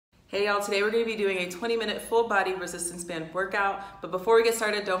Hey y'all, today we're going to be doing a 20-minute full body resistance band workout. But before we get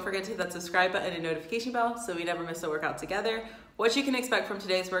started, don't forget to hit that subscribe button and notification bell so we never miss a workout together. What you can expect from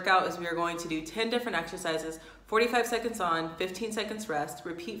today's workout is we are going to do 10 different exercises, 45 seconds on, 15 seconds rest,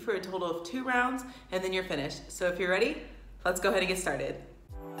 repeat for a total of 2 rounds, and then you're finished. So if you're ready, let's go ahead and get started.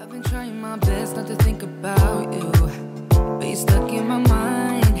 I've been trying my best not to think about you, but you're stuck in my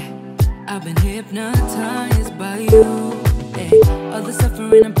mind. I've been hypnotized by you. Hey, all the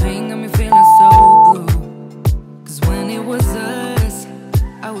suffering and pain got me feeling so blue. Cause when it was us,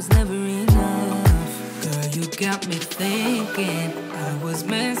 I was never enough. Girl, you got me thinking I was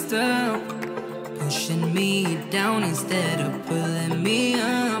messed up, pushing me down instead of pulling me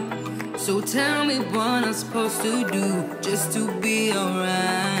up. So tell me what I'm supposed to do just to be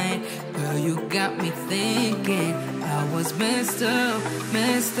alright. Girl, you got me thinking I was messed up,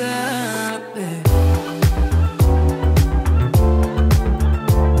 yeah.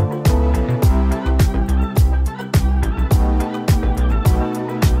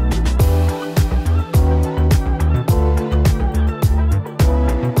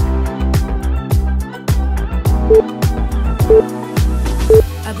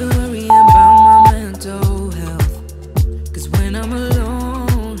 I've been worrying about my mental health, cause when I'm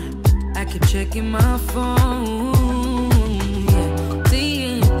alone, I keep checking my phone, yeah.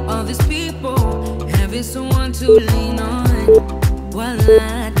 Seeing all these people, having someone to lean on, while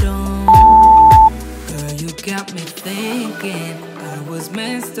I don't. Girl, you got me thinking I was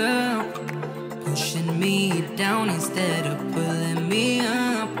messed up, pushing me down instead of pulling me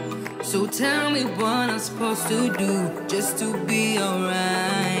up. So tell me what I'm supposed to do just to be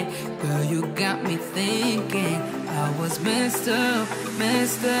alright. Girl, you got me thinking I was messed up,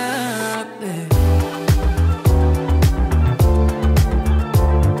 yeah.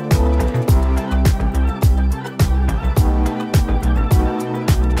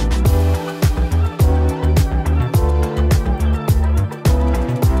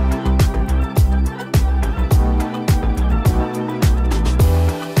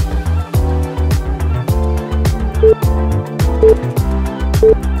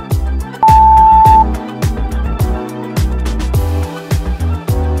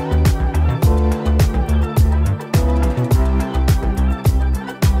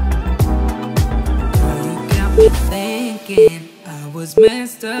 I was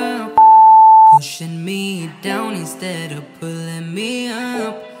messed up, pushing me down instead of pulling me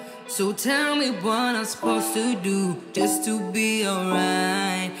up. So tell me what I'm supposed to do just to be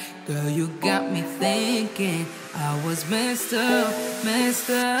alright. Girl, you got me thinking I was messed up,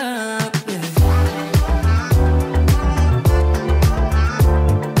 yeah.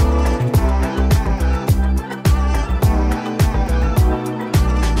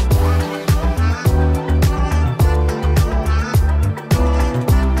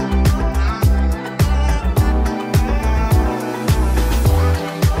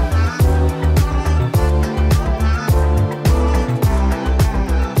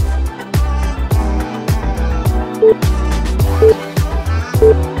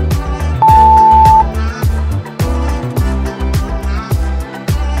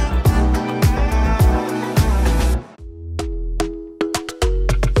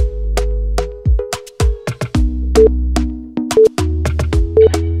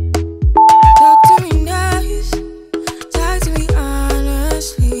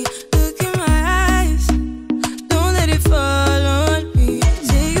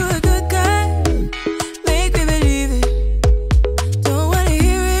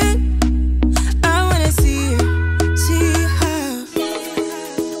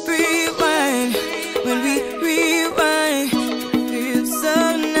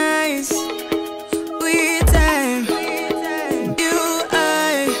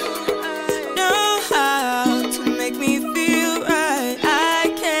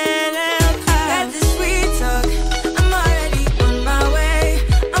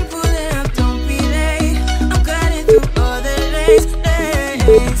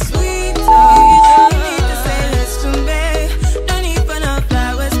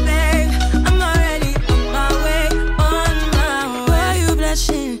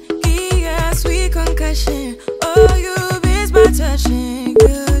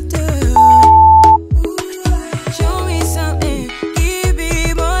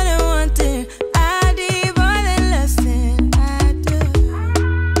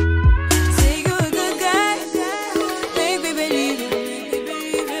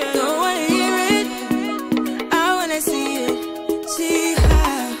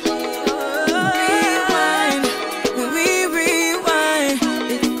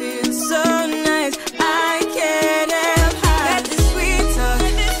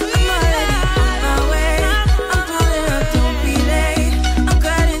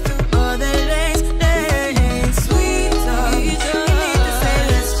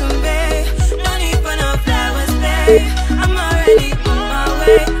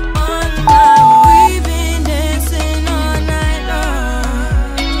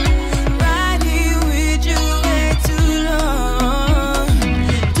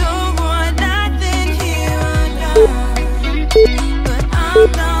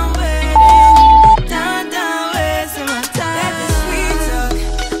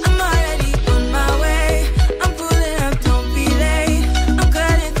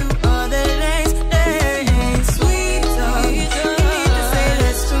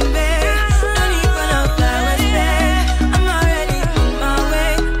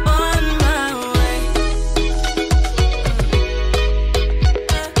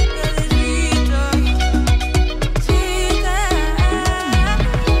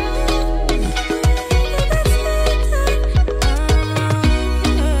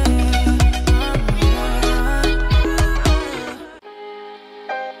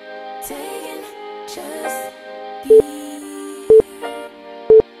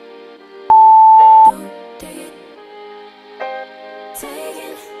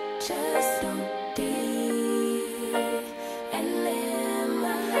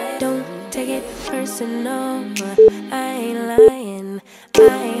 personal. I ain't lying, I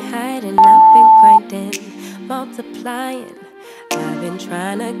ain't hiding. I've been grinding, multiplying. I've been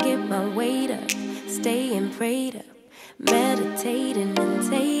trying to get my weight up, staying prayed up, meditating and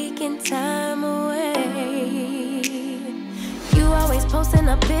taking time away. You always posting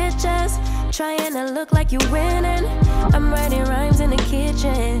up pictures, trying to look like you winning. I'm writing rhymes in the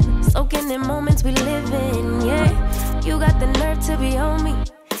kitchen, soaking in moments we live in, yeah. You got the nerve to be on me,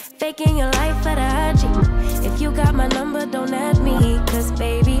 faking your life for the IG. If you got my number, don't add me, cause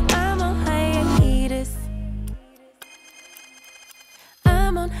baby, I'm on hiatus.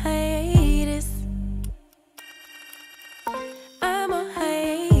 I'm on hiatus. I'm on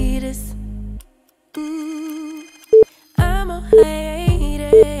hiatus. I'm on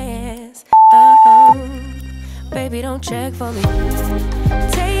hiatus. Baby, don't check for me.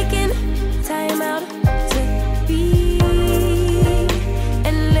 Taking time out to be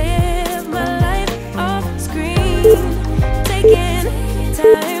and live my life off screen. Taking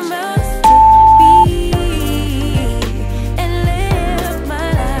time out to be and live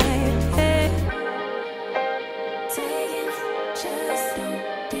my life. Hey. Taking just to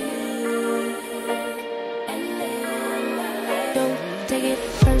be and live my life. Don't take it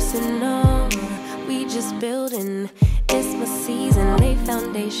personal. We just building. It's my season. Lay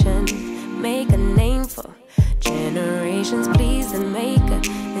foundation. Make a name for generations. Please and make a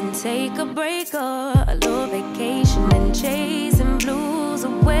then take a break or a little vacation and chasing blues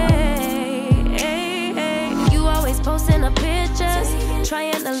away. Hey, hey. You always posting up pictures,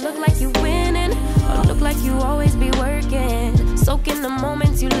 trying to look like you winning or look like you always be working, soaking the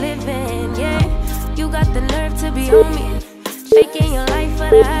moments you live in. Yeah, you got the nerve to be on me, faking your life for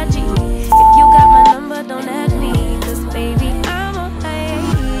the IG. If you got my number, don't add me, cause baby, I'm on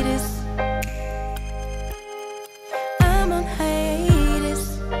hiatus. I'm on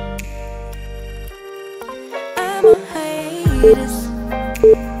hiatus. I'm on hiatus.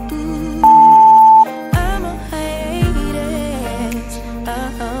 I'm on hiatus.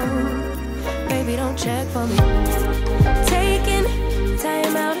 Baby, don't check for me. Taking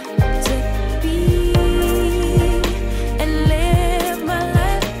time out to be and live my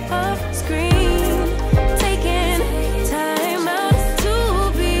life off screen. Taking time out to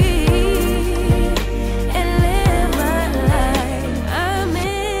be and live my life. I'm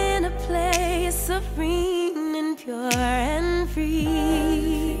in a place serene and pure and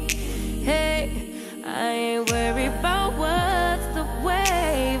free. Hey, I ain't worried about what's the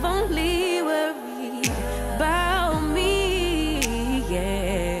wave, only worry about me,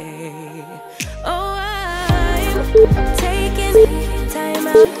 yeah. Oh, I'm taking time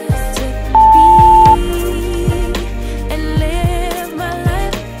out to be and live my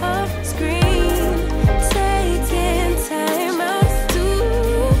life off screen. Taking time out to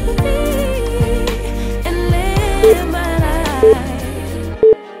be and live my life.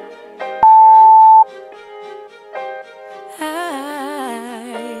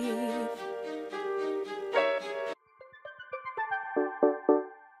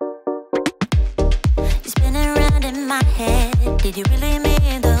 You're spinning around in my head. Did you really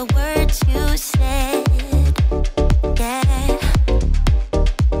mean the words you said? Yeah,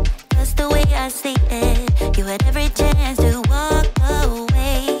 that's the way I see it. You had every chance to walk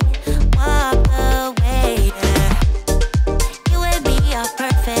away, yeah. You and me are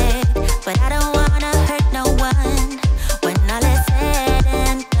perfect, but I don't wanna hurt no one when all is said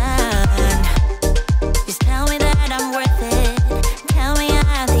and done. Just tell me that I'm worth it. Tell me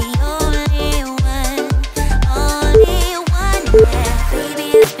I'm the only one, yeah. Baby,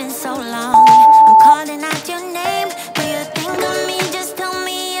 it's been so long. I'm caught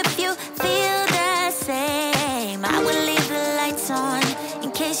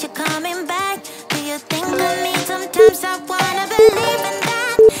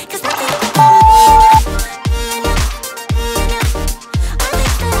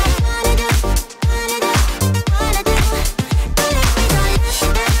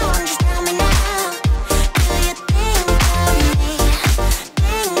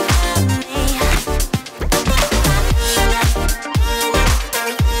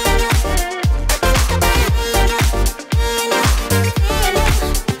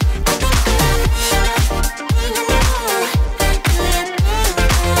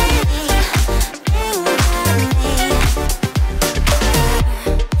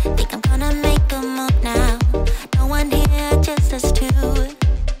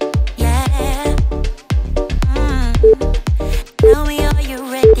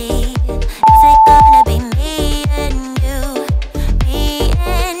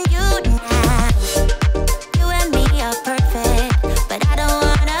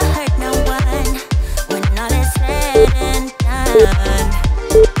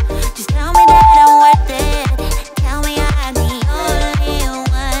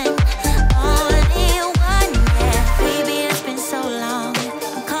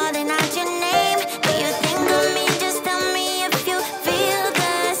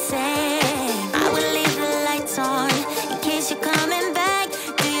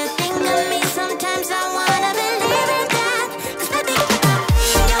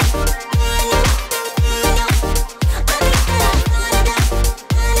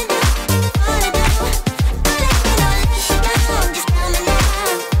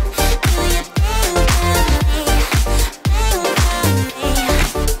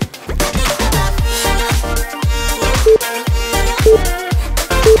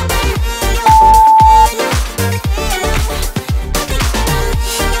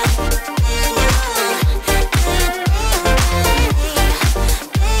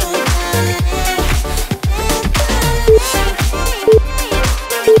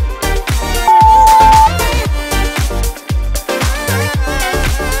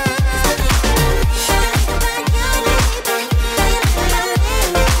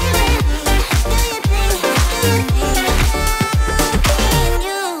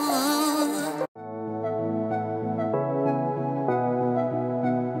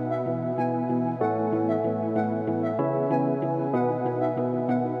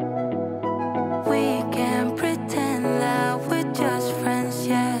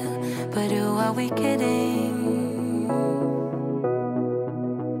are we kidding?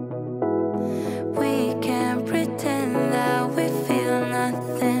 We can't pretend that we feel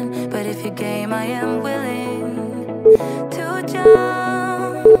nothing, but if you game, I am willing to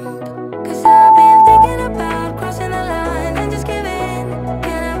jump. Cause I've been thinking about crossing the line and just giving.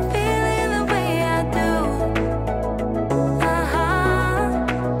 And I'm feeling the way I do.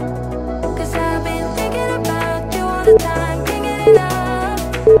 Cause I've been thinking about you all the time, can't get enough.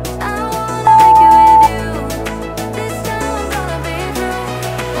 I wanna make it with you. This time I'm gonna be true.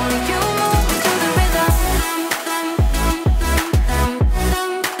 Only you move me to the rhythm.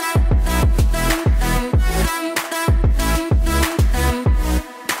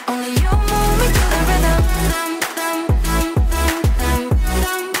 Only you move me to the rhythm.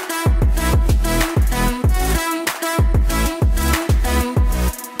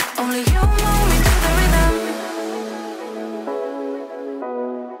 Only you move me to the rhythm.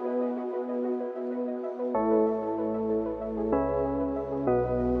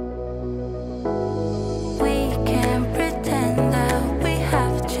 We can't pretend that we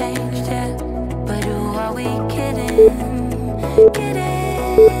have changed yet, but who are we kidding? Kidding.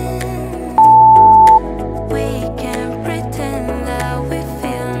 We can't pretend that we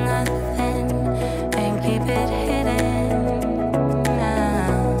feel nothing and keep it hidden.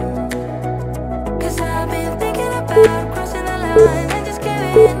 Cause I've been thinking about crossing the line and just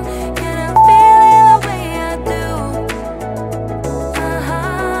giving. And I'm feeling the way I do.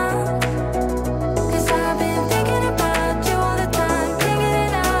 Cause I've been thinking about you all the time, can't get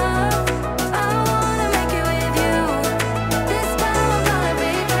enough. I wanna make it with you. This time I'm gonna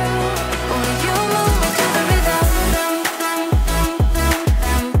be true. Only you move me to the rhythm.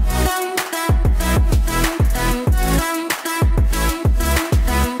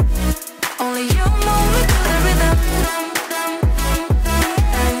 Only you move me to the rhythm.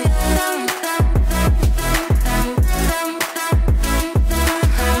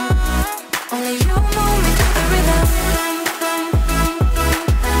 Only you move me to the rhythm.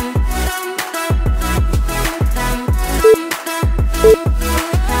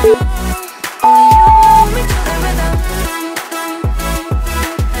 Only you move me to the rhythm.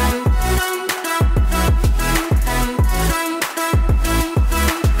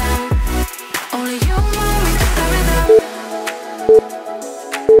 Only you move me to the rhythm.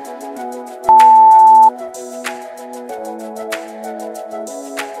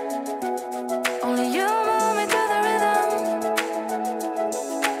 Only you move me to the rhythm.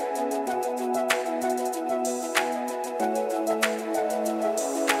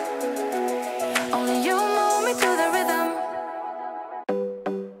 Only you move me to the rhythm.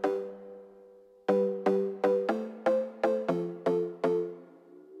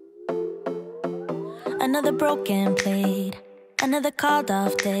 Another broken plate, another called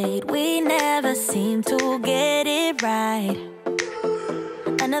off date. We never seem to get it right.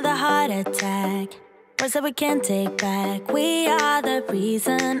 Another heart attack, words that we can't take back. We are the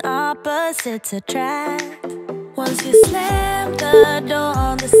reason opposites attract. Once you slam the door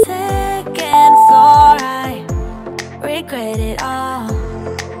on the second floor, I regret it all.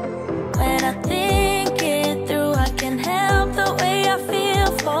 When I think it through, I can't help the way I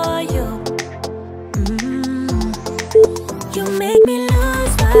feel for you. You make me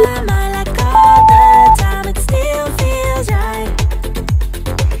lose my mind like all the time. It still feels right.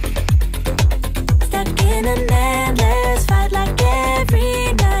 Stuck in an endless fight like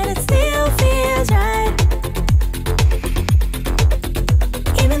every night. It still feels right.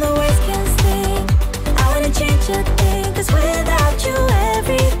 Even the words can sting. I wanna change a thing, cause without you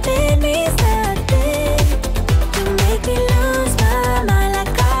everything means nothing. You make me lose my mind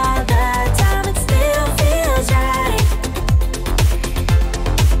like all the time. It still feels right.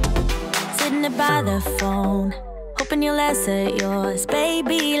 Sitting there by the phone, hoping you'll answer yours.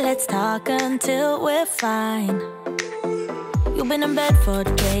 Baby, let's talk until we're fine. You've been in bed for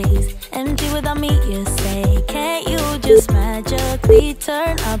days, empty without me, you say. Can't you just magically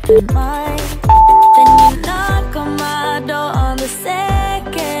turn up in mine? Then you knock on my door on the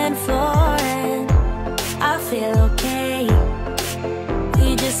second floor, and I feel okay.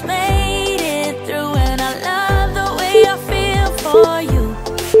 We just made it through, and I love the way I feel for you.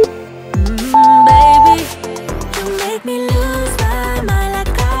 Baby, you make me lose my mind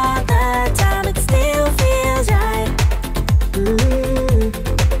like all the time. It still feels right.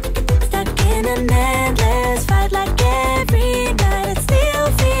 Stuck in an endless fight like every night. It still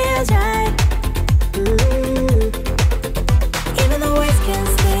feels right.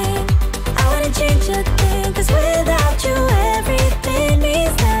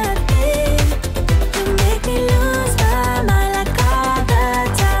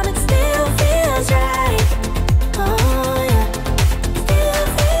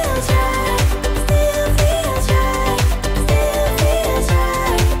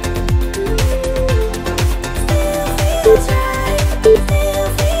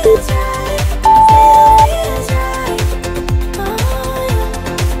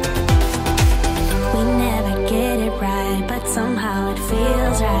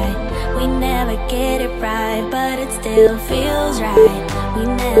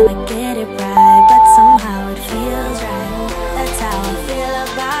 never get it right, but somehow it feels right. That's how I feel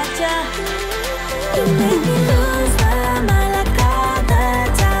about you. You make me lose my mind like all the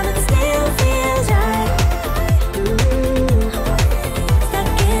time. It still feels right. Stuck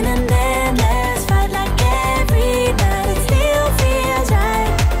in an endless fight like every night. It still feels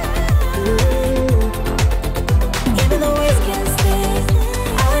right. Even though we can stay,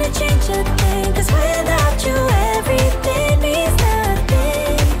 I wouldn't change a thing, 'cause without you everything means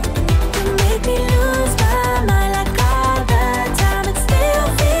nothing. You make me lose my mind like all the time. It still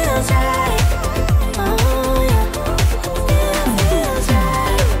feels right. Oh yeah, still feels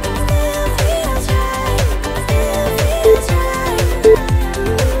right. Still feels right. Still feels right.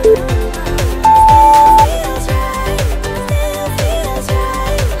 Still feels right. Still feels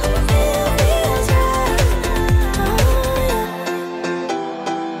right. Still feels right. Oh yeah.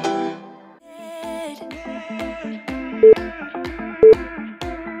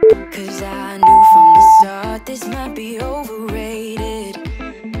 'Cause I knew from the start this might be overrated.